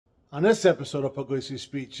On this episode of Pugliese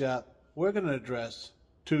Speed Shop, we're going to address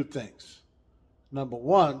two things. Number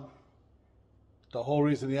one, the whole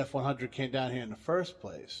reason the F100 came down here in the first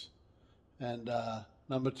place. And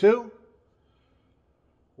number two,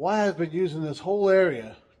 why I've been using this whole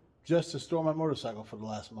area just to store my motorcycle for the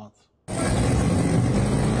last month.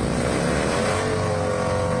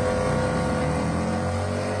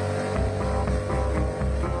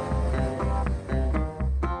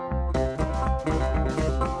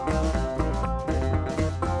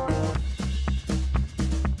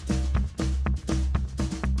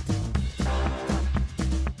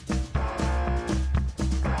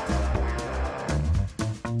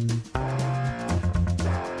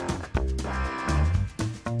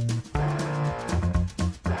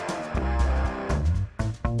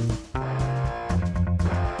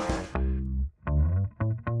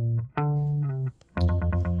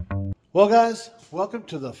 Well, guys, welcome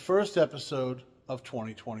to the first episode of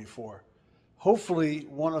 2024. Hopefully,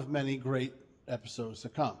 one of many great episodes to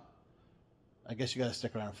come. I guess you got to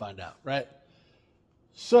stick around and find out, right?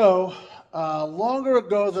 So, longer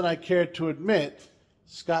ago than I cared to admit,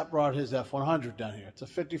 Scott brought his F100 down here. It's a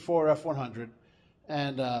 54 F100,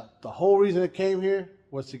 and the whole reason it came here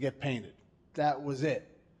was to get painted. That was it.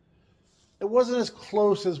 It wasn't as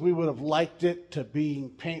close as we would have liked it to being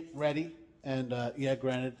paint ready, and yeah,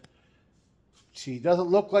 granted, she doesn't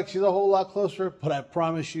look like she's a whole lot closer, but I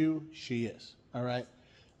promise you she is, all right?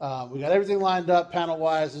 We got everything lined up,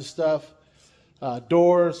 panel-wise and stuff,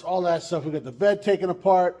 doors, all that stuff. We got the bed taken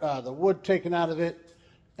apart, the wood taken out of it,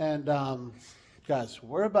 and guys,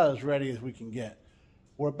 we're about as ready as we can get.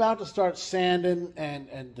 We're about to start sanding, and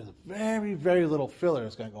there's very, very little filler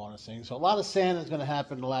that's going to go on this thing. So a lot of sanding is going to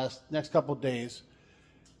happen the next couple of days,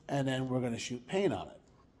 and then we're going to shoot paint on it.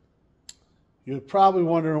 You're probably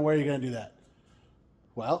wondering where you're going to do that.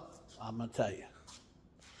 Well, I'm going to tell you.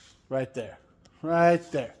 Right there. Right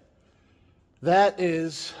there. That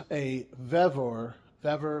is a Vevor,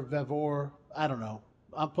 I don't know.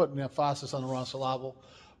 I'm putting the emphasis on the wrong syllable.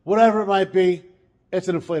 Whatever it might be, it's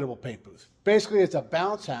an inflatable paint booth. Basically, it's a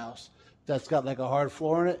bounce house that's got like a hard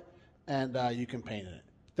floor in it, and you can paint in it.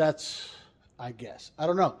 That's, I guess. I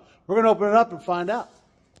don't know. We're going to open it up and find out.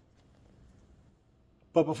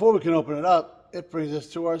 But before we can open it up, it brings us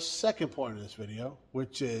to our second point of this video,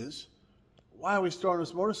 which is, why are we storing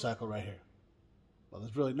this motorcycle right here? Well,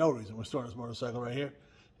 there's really no reason we're storing this motorcycle right here,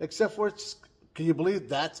 except for can you believe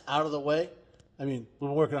that's out of the way? I mean,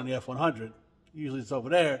 we're working on the F100. Usually it's over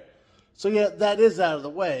there. So yeah, that is out of the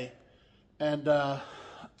way. And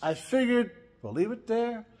I figured we'll leave it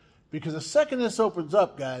there, because the second this opens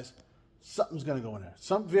up, guys, something's going to go in there.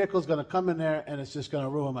 Some vehicle's going to come in there, and it's just going to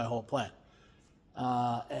ruin my whole plan.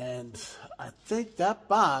 And I think that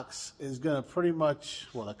box is going to pretty much,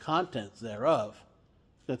 well, the contents thereof,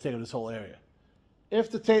 is going to take up this whole area.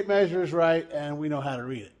 If the tape measure is right and we know how to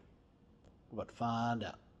read it. We're about to find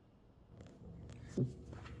out.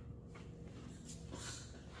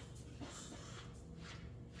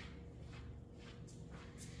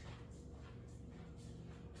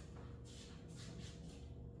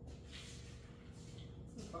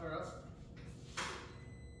 Fire up.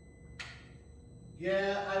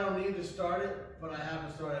 Yeah, I don't need to start it, but I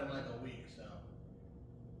haven't started in like a week, so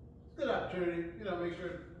it's a good opportunity, you know, make sure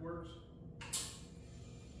it works.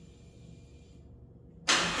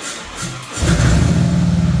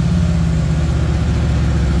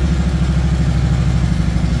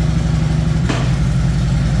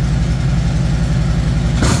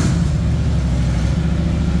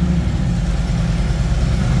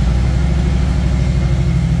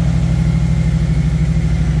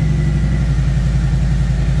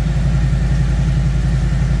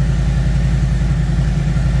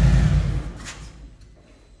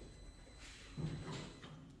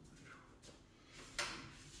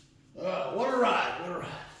 What a ride, what a ride.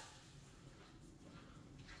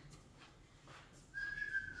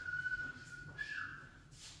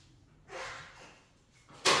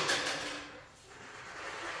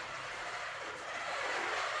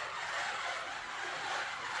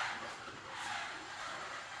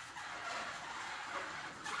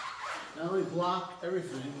 Now we block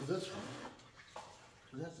everything with this one,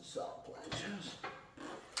 because that's a solid plan,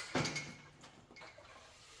 Chaz.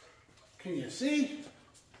 Can you see?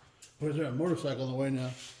 Or is there a motorcycle on the way now?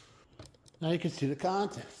 Now you can see the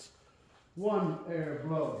contents. One air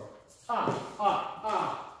blower.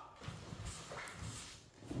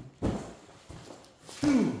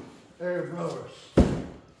 Two air blowers.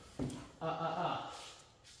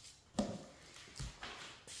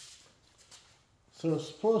 So it's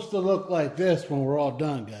supposed to look like this when we're all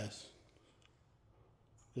done, guys.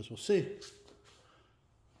 Guess we'll see.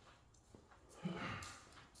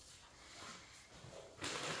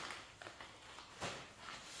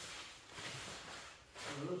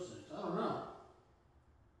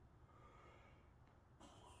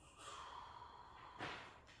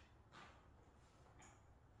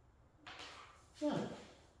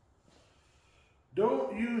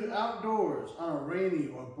 Don't use outdoors on a rainy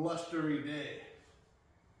or blustery day.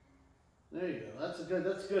 There you go. That's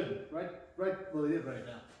good. Right well, it is right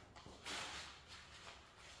now.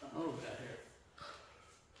 Oh, we got here.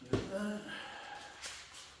 There's that.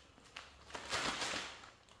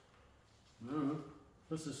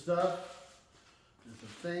 Put some stuff and some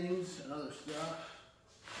things and other stuff.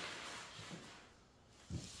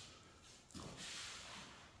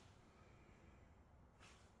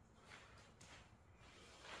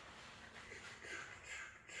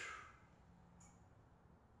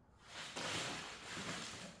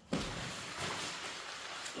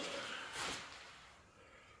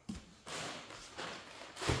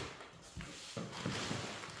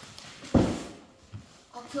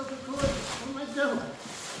 Tilt the cord. What am I doing?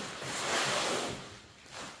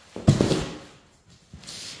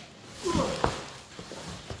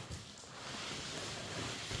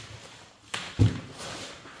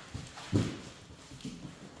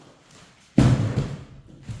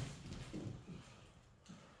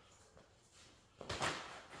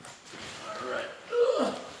 All right.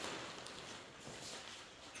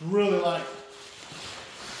 It's really light.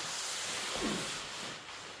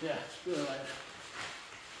 Yeah, it's really light.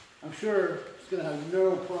 I'm sure it's going to have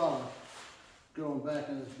no problem going back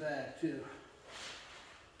in this bag too.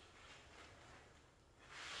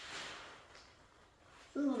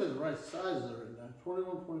 Doesn't look like the right size of it right now.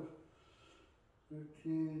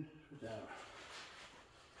 21.13 down.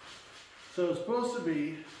 So it's supposed to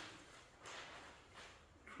be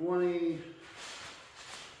 20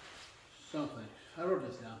 something. I wrote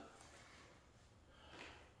this down.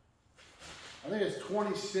 I think it's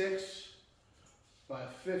 26 by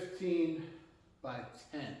 15 by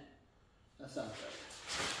 10. That sounds right.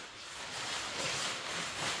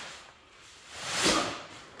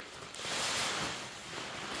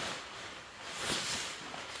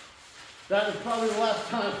 That is probably the last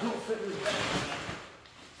time it'll fit in this bag.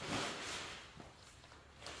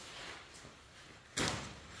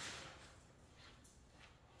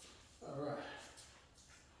 All right.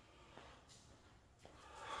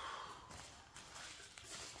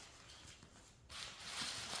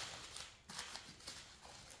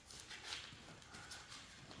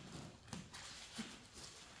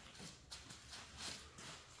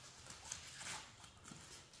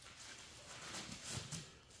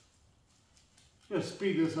 I'm gonna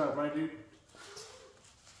speed this up, right, dude?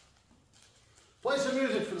 Play some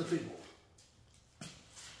music for the people.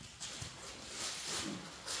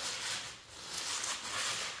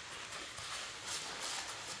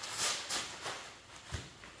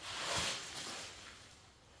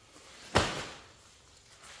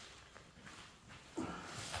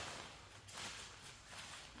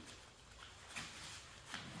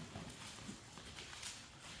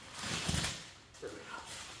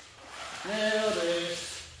 Nailed it.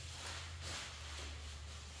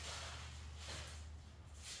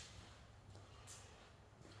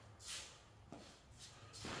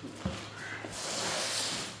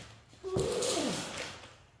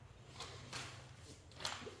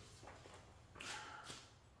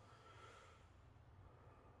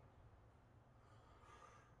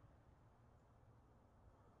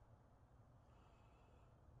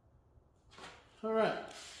 All right.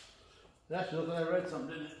 It actually looked like I read something,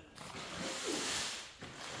 didn't it?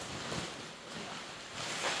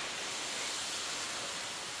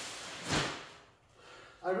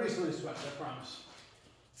 I recently swept, I promise.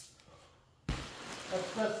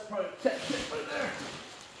 That's probably tech shit right there.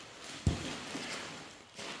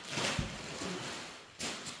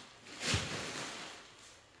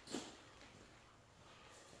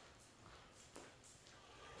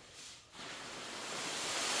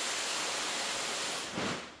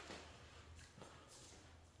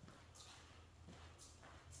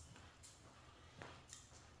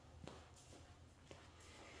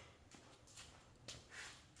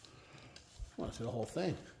 I want to see the whole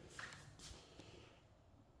thing.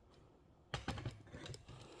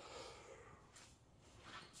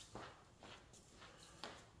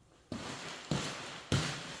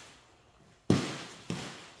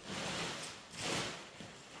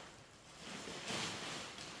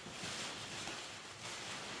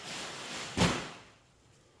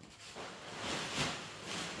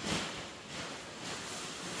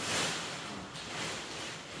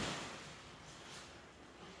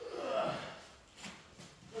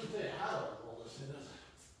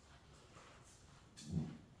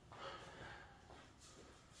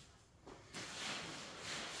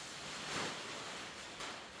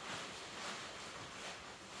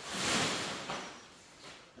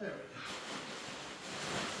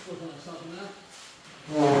 Something now.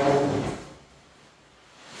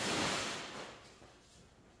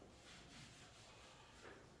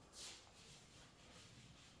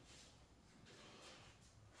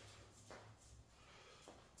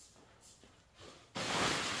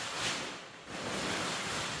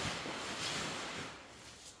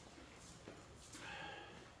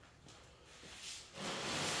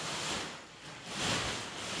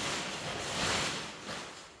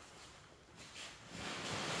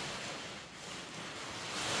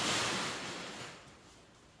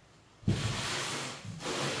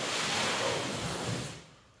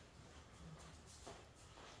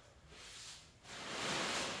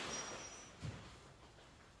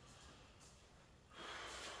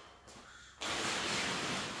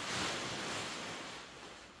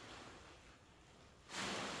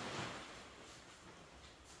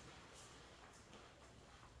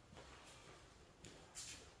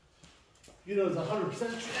 You know, there's 100%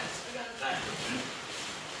 chance I got it back.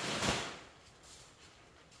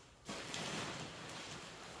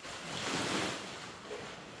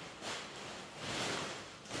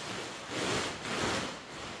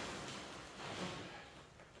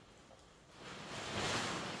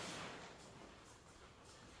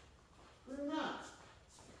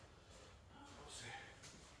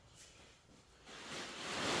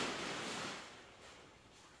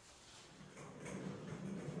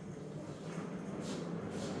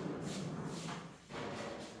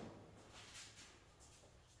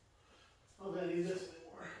 I'm gonna need this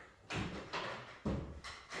anymore.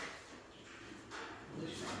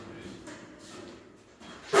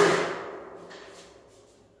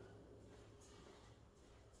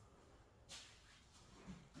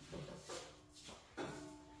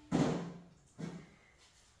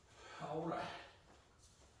 All right.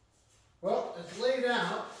 Well, it's laid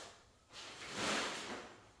out.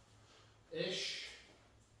 Ish.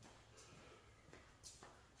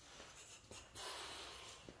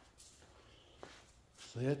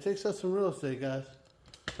 So yeah, it takes up some real estate, guys.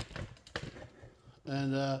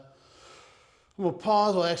 And I'm gonna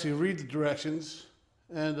pause. I'll actually read the directions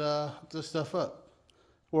and hook this stuff up.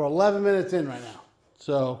 We're 11 minutes in right now,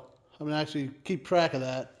 so I'm gonna actually keep track of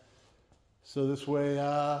that. So this way,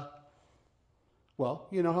 well,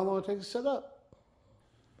 you know how long it takes to set up.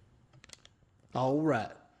 All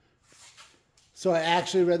right. So I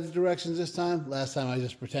actually read the directions this time. Last time I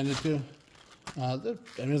just pretended to. I mean,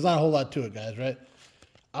 there's not a whole lot to it, guys, right?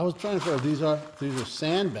 I was trying to figure out these are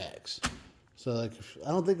sandbags. So like,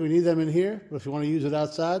 I don't think we need them in here, but if you want to use it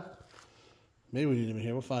outside, maybe we need them in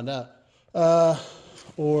here. We'll find out.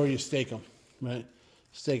 Or you stake them, right?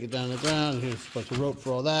 Stake it down to the ground. And here's a bunch of rope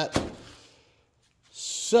for all that.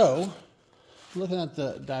 So, looking at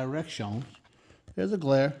the directions, there's a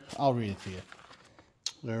glare. I'll read it to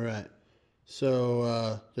you. All right.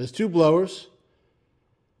 So there's two blowers,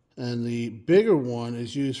 and the bigger one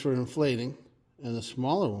is used for inflating. And the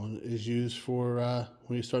smaller one is used for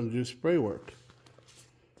when you're starting to do spray work.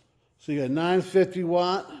 So you got 950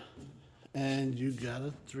 watt and you got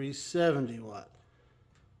a 370 watt.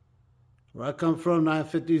 Where I come from,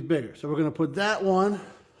 950 is bigger. So we're going to put that one,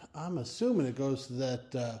 I'm assuming it goes to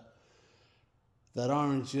that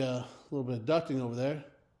orange little bit of ducting over there.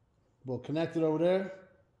 We'll connect it over there.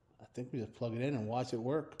 I think we just plug it in and watch it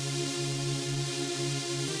work.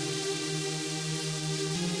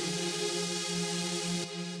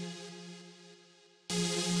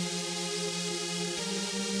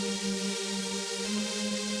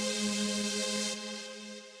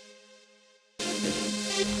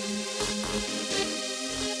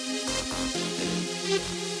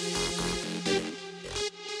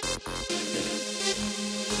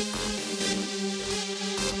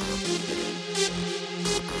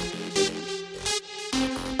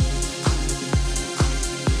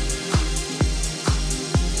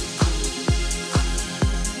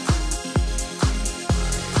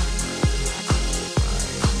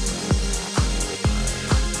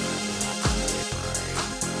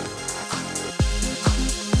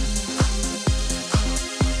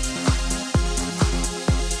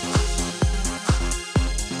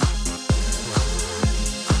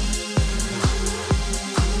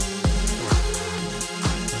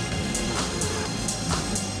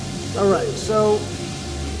 All right, so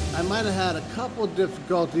I might have had a couple of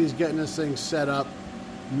difficulties getting this thing set up.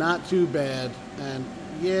 Not too bad, and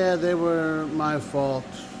yeah, they were my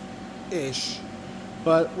fault-ish,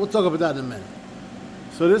 but we'll talk about that in a minute.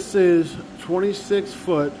 So this is 26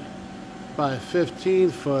 foot by 15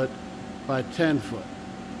 foot by 10 foot.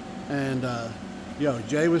 And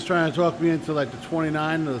Jay was trying to talk me into like the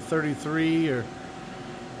 29 or the 33, or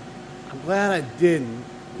I'm glad I didn't,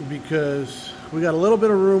 because we got a little bit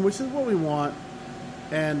of room, which is what we want.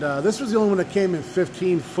 And this was the only one that came in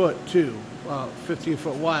 15 foot too, 15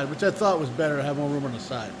 foot wide, which I thought was better to have more room on the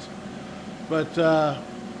sides. But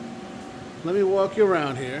let me walk you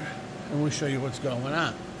around here and we'll show you what's going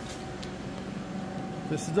on.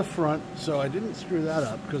 This is the front, so I didn't screw that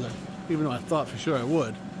up because even though I thought for sure I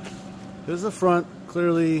would. This is the front.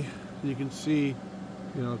 Clearly you can see,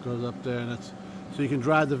 it goes up there, and that's so you can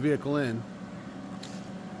drive the vehicle in.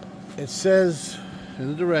 It says in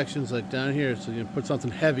the directions, like down here, so you can put something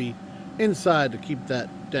heavy inside to keep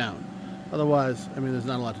that down. Otherwise, I mean, there's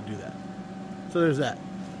not a lot to do that. So there's that.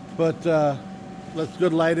 But let's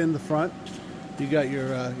good light in the front. You got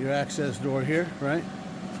your access door here, right?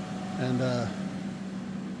 And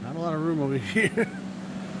not a lot of room over here,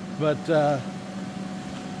 but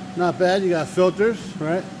not bad. You got filters,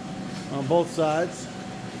 right, on both sides.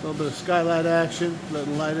 A little bit of skylight action,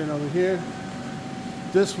 letting light in over here.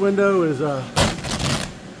 This window is a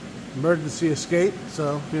emergency escape,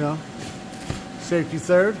 so, you know, safety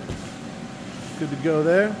third. Good to go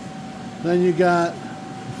there. Then you got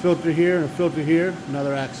a filter here and a filter here,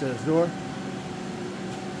 another access door.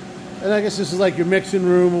 And I guess this is like your mixing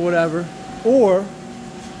room or whatever. Or,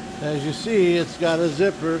 as you see, it's got a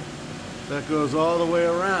zipper that goes all the way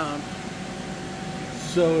around.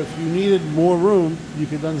 So if you needed more room, you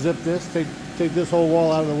could unzip this, take this whole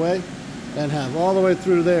wall out of the way, and have all the way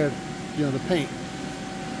through there, you know, the paint.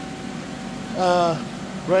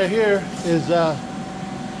 Right here is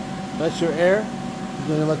that's your air.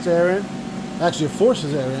 Then it lets air in. Actually, it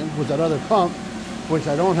forces air in with that other pump, which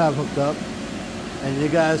I don't have hooked up. And you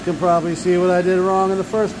guys can probably see what I did wrong in the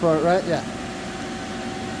first part, right? Yeah.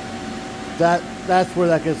 That's where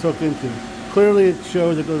that gets hooked into. Clearly, it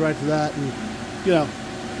shows it goes right to that, and you know.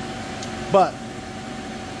 But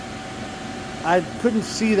I couldn't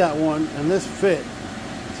see that one, and this fit,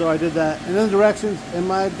 so I did that. And then the directions, in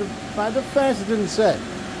my defense, it didn't say.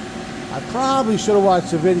 I probably should have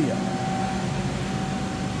watched the video.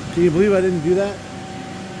 Can you believe I didn't do that?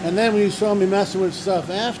 And then when you saw me messing with stuff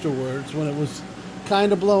afterwards, when it was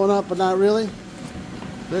kind of blowing up, but not really,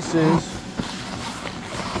 this is,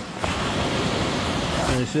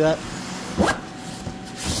 you see that?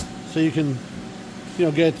 So you can, you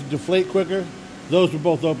know, get it to deflate quicker. Those were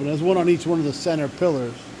both open. There's one on each one of the center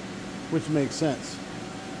pillars, which makes sense.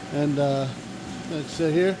 And let's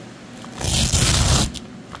sit here.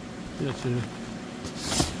 That's your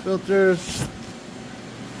filters.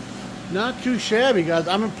 Not too shabby, guys.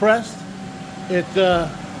 I'm impressed. It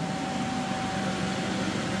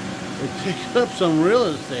takes up some real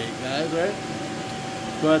estate, guys, right?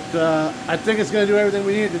 But I think it's going to do everything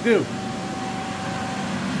we need it to do.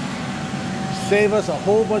 Save us a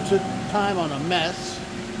whole bunch of time on a mess.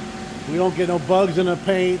 We don't get no bugs in the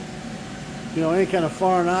paint, you know, any kind of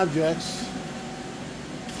foreign objects.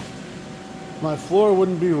 My floor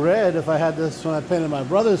wouldn't be red if I had this when I painted my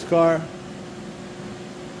brother's car.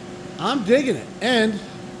 I'm digging it. And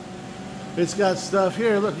it's got stuff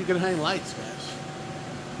here. Look, you can hang lights, guys.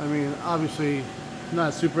 I mean, obviously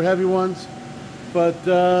not super heavy ones, but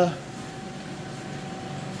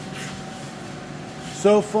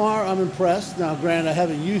so far I'm impressed. Now, granted, I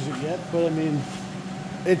haven't used it yet, but I mean,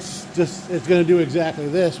 it's going to do exactly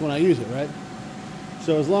this when I use it, right?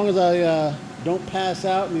 So as long as I don't pass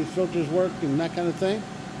out and these filters work and that kind of thing,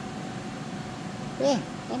 yeah,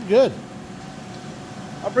 I'm good.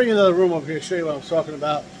 I'll bring you another room over here to show you what I'm talking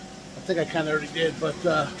about. I think I kind of already did, but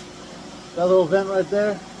that little vent right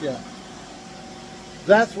there, yeah.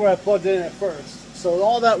 That's where I plugged it in at first. So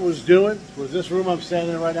all that was doing was this room I'm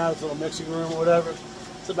standing in right now, this little mixing room or whatever.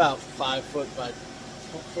 It's about 5 foot by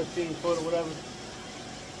 15 foot or whatever.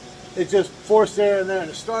 It just forced air in there, and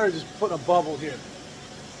it started just putting a bubble here.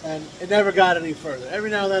 And it never got any further.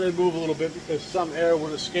 Every now and then it'd move a little bit because some air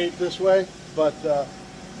would escape this way, but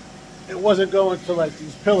it wasn't going to like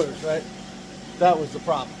these pillars, right? That was the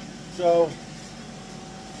problem. So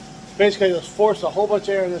basically just forced a whole bunch of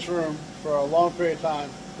air in this room for a long period of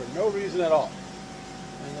time for no reason at all.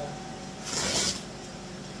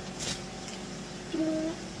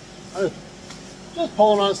 And, just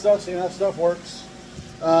pulling on stuff, seeing how stuff works.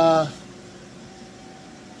 Yeah,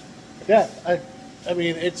 I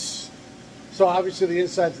mean, it's, so obviously the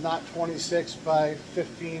inside's not 26 by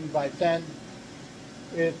 15 by 10.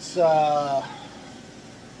 It's, I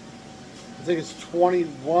think it's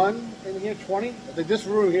 21 in here, 20? I think this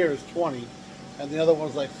room here is 20, and the other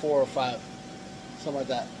one's like 4 or 5, something like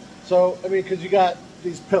that. So, I mean, because you got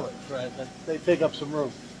these pillars, right, that they take up some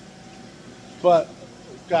room. But,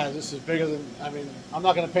 guys, this is bigger than, I mean, I'm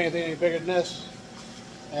not going to paint anything any bigger than this.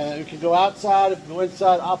 And you can go outside, if you go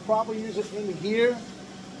inside, I'll probably use it in here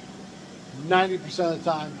 90% of the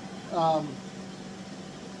time. I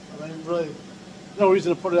mean, really, no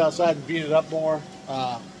reason to put it outside and beat it up more.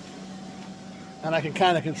 And I can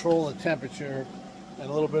kind of control the temperature and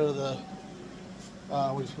a little bit of the,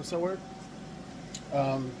 what's that word?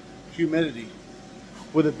 Humidity,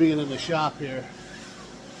 with it being in the shop here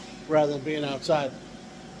rather than being outside.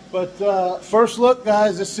 But first look,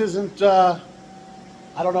 guys, this isn't,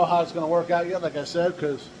 I don't know how it's going to work out yet, like I said,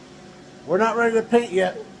 because we're not ready to paint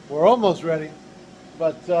yet. We're almost ready.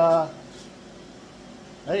 But,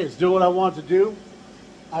 hey, it's doing what I want to do.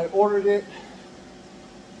 I ordered it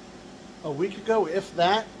a week ago, if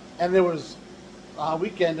that, and there was a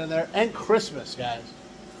weekend in there, and Christmas, guys.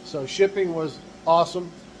 So shipping was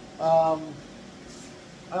awesome. I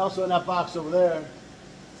also, in that box over there,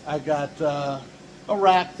 I got a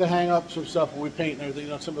rack to hang up some stuff when we paint and everything, you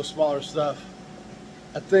know, some of the smaller stuff.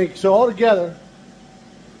 I think, so altogether,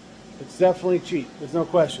 It's definitely cheap. There's no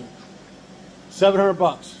question.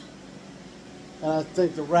 $700. And I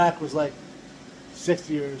think the rack was like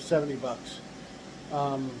 60 or 70 bucks.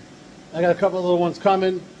 I got a couple of little ones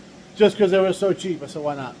coming just because they were so cheap. I said,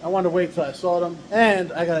 why not? I wanted to wait till I saw them.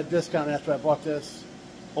 And I got a discount after I bought this.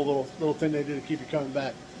 Whole little thing they do to keep you coming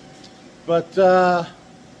back. But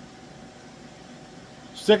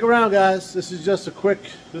stick around, guys. This is just a quick,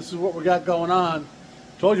 this is what we got going on.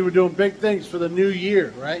 Told you we're doing big things for the new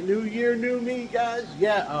year, right? New year, new me, guys.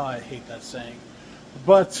 Yeah. Oh, I hate that saying.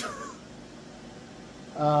 But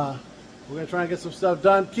we're going to try and get some stuff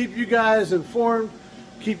done. Keep you guys informed.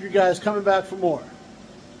 Keep you guys coming back for more.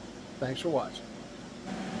 Thanks for watching.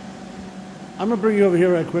 I'm going to bring you over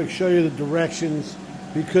here right quick, show you the directions,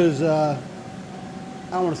 because I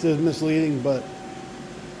don't want to say it's misleading, but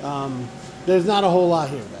there's not a whole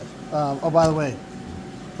lot here, guys. Oh, by the way,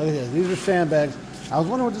 look at this. These are sandbags. I was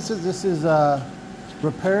wondering what this is. This is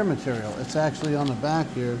repair material. It's actually on the back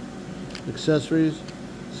here. Accessories,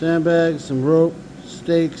 sandbags, some rope,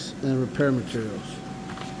 stakes, and repair materials.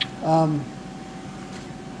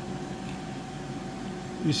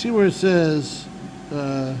 You see where it says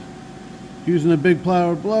using a big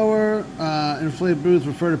plow or blower, inflated booth,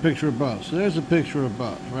 refer to picture above. So there's a picture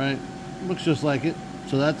above, right? Looks just like it,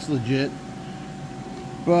 so that's legit.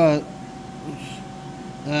 But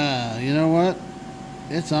you know what?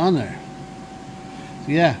 It's on there.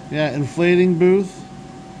 Yeah, inflating booth,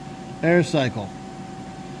 air cycle.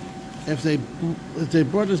 If they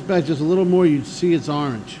brought this back just a little more, you'd see it's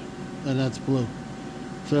orange, and that's blue.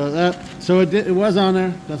 So it was on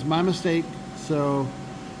there. That's my mistake. So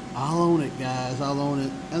I'll own it, guys. I'll own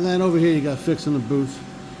it. And then over here you got fixing the booth,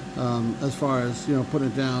 as far as, you know, putting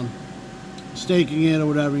it down, staking it or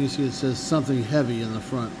whatever. You see it says something heavy in the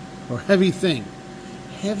front, or heavy thing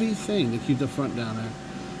to keep the front down there.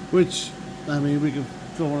 Which, I mean, we could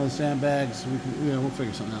fill one of the sandbags. We can, you know, we'll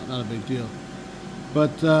figure something out. Not a big deal.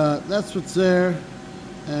 But that's what's there.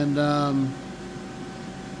 And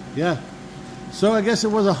yeah. So I guess it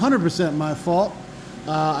was 100% my fault.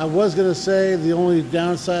 I was going to say the only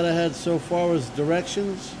downside I had so far was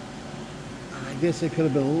directions. I guess it could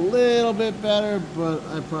have been a little bit better, but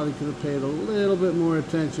I probably could have paid a little bit more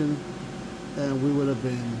attention, and we would have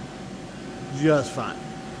been just fine.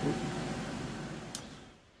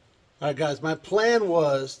 All right, guys, my plan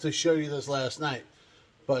was to show you this last night,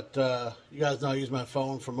 but you guys know I use my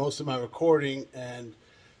phone for most of my recording, and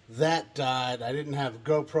that died. I didn't have a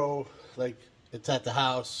GoPro, like, it's at the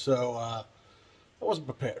house, so I wasn't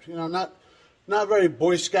prepared. You know, not very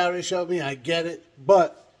Boy Scoutish of me, I get it,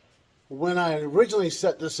 but when I originally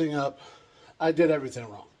set this thing up, I did everything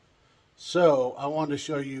wrong. So I wanted to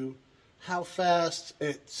show you how fast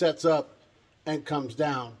it sets up and comes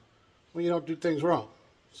down when you don't do things wrong.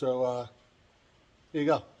 So here you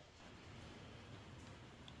go.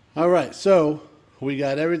 All right, so we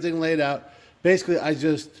got everything laid out. Basically, I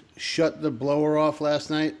just shut the blower off last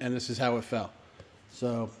night, and this is how it fell.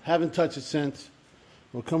 So haven't touched it since.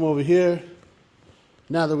 We'll come over here.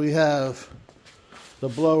 Now that we have the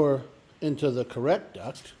blower into the correct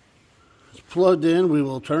duct, it's plugged in. We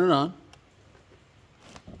will turn it on.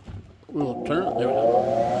 We will turn it. There we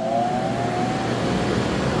go.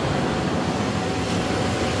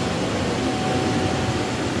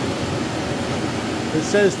 It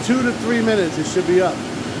says 2 to 3 minutes. It should be up.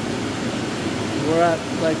 We're at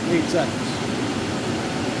like 8 seconds.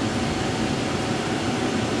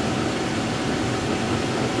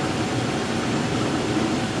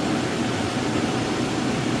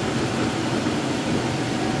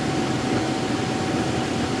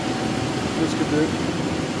 This could do.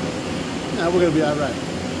 Now we're going to be all right.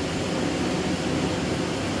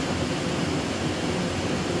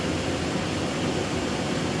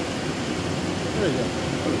 There you go.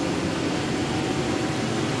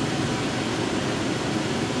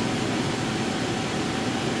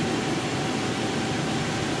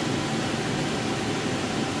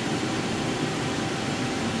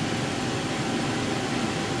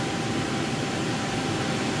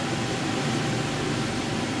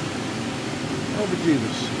 Oh,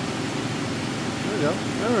 bejeebus. There we go.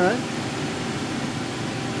 All right.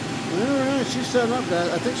 All right. She's setting up, guys.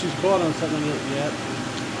 I think she's caught on something yet.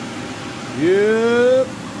 Yep.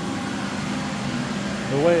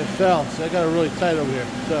 The way it fell. So I got it really tight over here.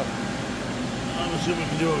 So I'm going to see what we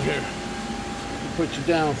can do over here. I'll put you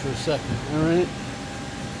down for a second. All right.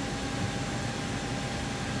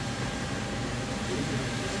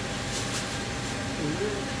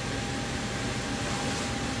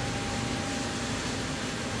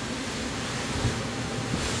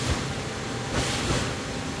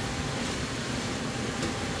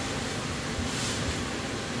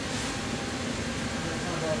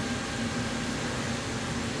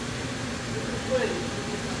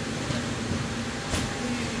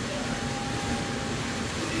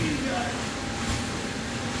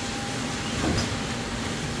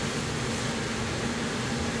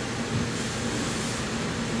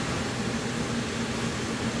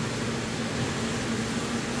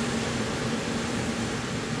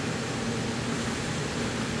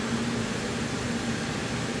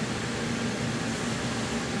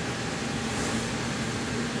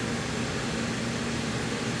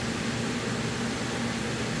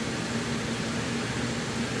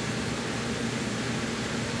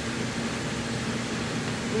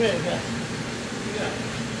 here, guys. Yeah.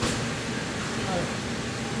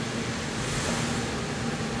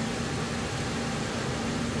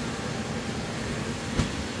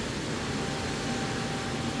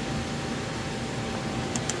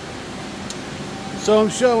 So I'm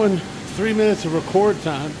showing 3 minutes of record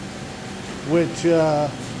time, which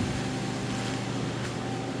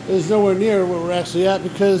is nowhere near where we're actually at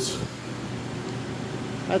because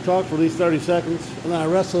I talked for at least 30 seconds and then I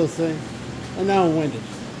wrestled this thing and now I'm winded.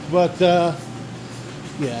 But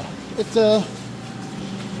yeah, it's a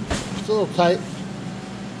little tight.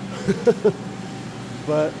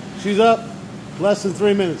 But she's up. Less than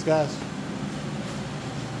 3 minutes, guys.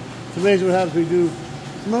 It's amazing what happens when we do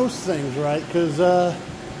most things right, because yeah,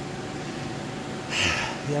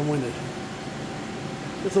 I'm winded.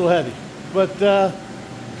 It's a little heavy, but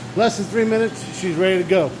less than 3 minutes, she's ready to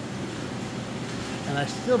go. And I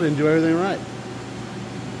still didn't do everything right.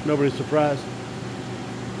 Nobody's surprised.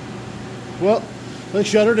 Well, let's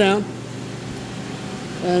shut her down,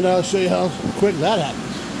 and I'll show you how quick that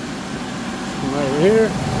happens. Right over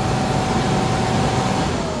here.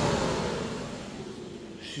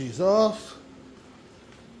 She's off.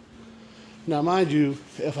 Now, mind you,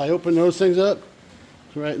 if I open those things up,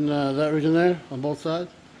 right in that region there, on both sides,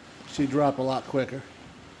 she'd drop a lot quicker.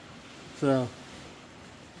 So,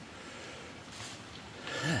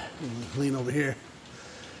 lean over here,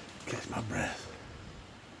 catch my breath.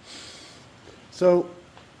 So,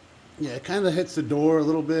 yeah, it kind of hits the door a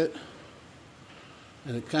little bit,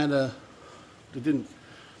 and it didn't,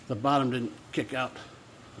 the bottom didn't kick out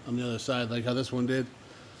on the other side like how this one did.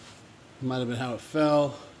 Might have been how it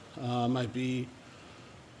fell. I think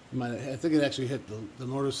it actually hit the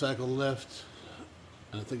motorcycle lift,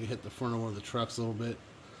 and I think it hit the front of one of the trucks a little bit.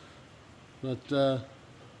 But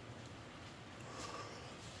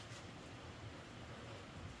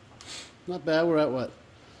not bad. We're at what?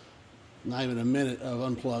 Not even a minute of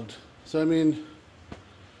unplugged. So I mean,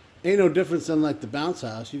 ain't no difference than like the bounce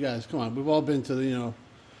house. You guys, come on. We've all been to the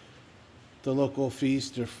the local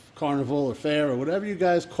feast or carnival or fair or whatever you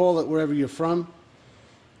guys call it, wherever you're from.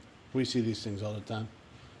 We see these things all the time.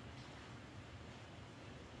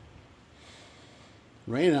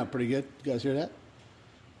 Rain out pretty good. You guys hear that?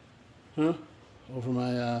 Huh? Over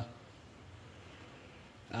my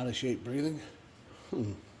out of shape breathing.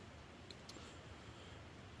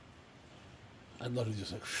 I'd love to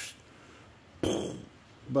just like,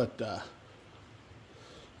 but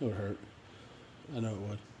it would hurt. I know it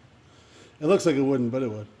would. It looks like it wouldn't, but it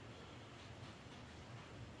would.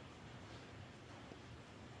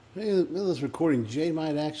 Maybe in the middle of this recording, Jay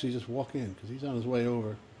might actually just walk in because he's on his way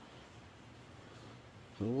over.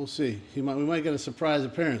 So we'll see. We might get a surprise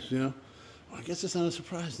appearance, Well, I guess it's not a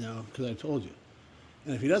surprise now because I told you.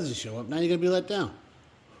 And if he doesn't show up, now you're going to be let down.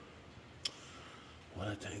 What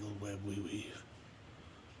a tangled web we weave.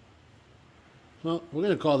 Well, we're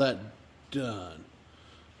going to call that done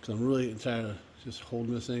because I'm really tired of just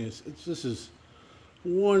holding this thing. This is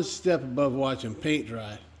one step above watching paint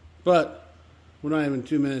dry. But we're not even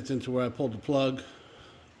 2 minutes into where I pulled the plug,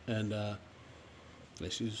 and yeah,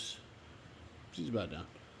 she's about down.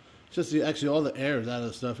 It's just actually all the air is out of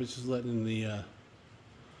the stuff. It's just letting in the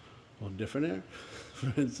different air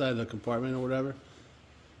from inside the compartment or whatever.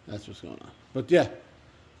 That's what's going on. But yeah,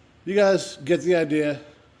 you guys get the idea.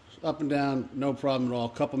 Up and down, no problem at all. A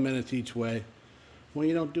couple minutes each way when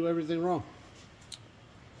you don't do everything wrong.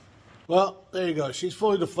 Well, there you go. She's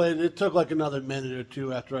fully deflated. It took like another minute or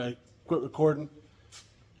two after I quit recording.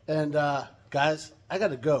 And guys, I got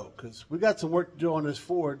to go because we got some work to do on this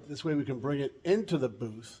Ford. This way we can bring it into the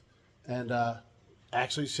booth and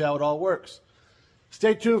actually see how it all works.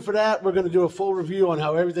 Stay tuned for that. We're going to do a full review on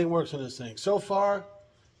how everything works on this thing. So far,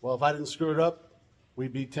 well, if I didn't screw it up,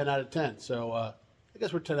 we'd be 10 out of 10. So I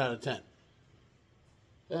guess we're 10 out of 10.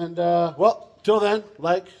 And, well, till then,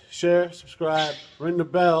 like, share, subscribe, ring the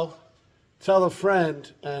bell, tell a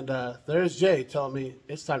friend, and there's Jay telling me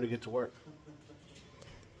it's time to get to work.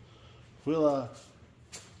 We'll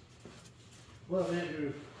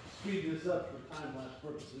Andrew speed this up for time-lapse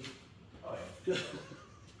purposes. Oh, yeah.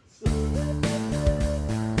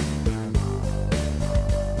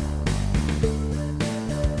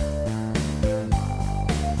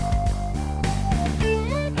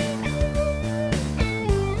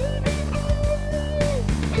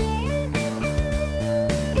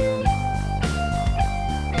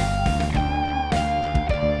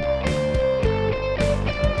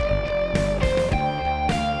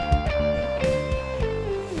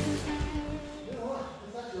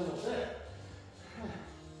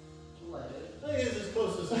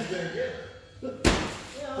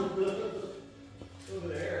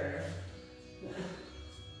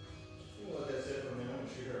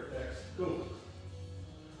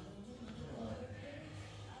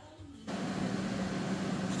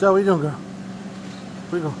 Stella, what are you doing, girl?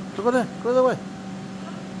 Where you going? Go there. Go the other way.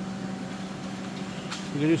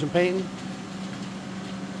 You gonna do some painting?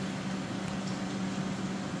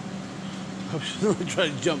 I was really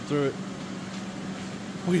trying to jump through it.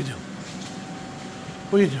 What are you doing?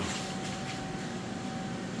 What are you doing?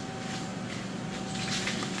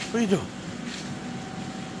 What are you doing?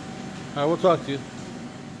 All right, we'll talk to you.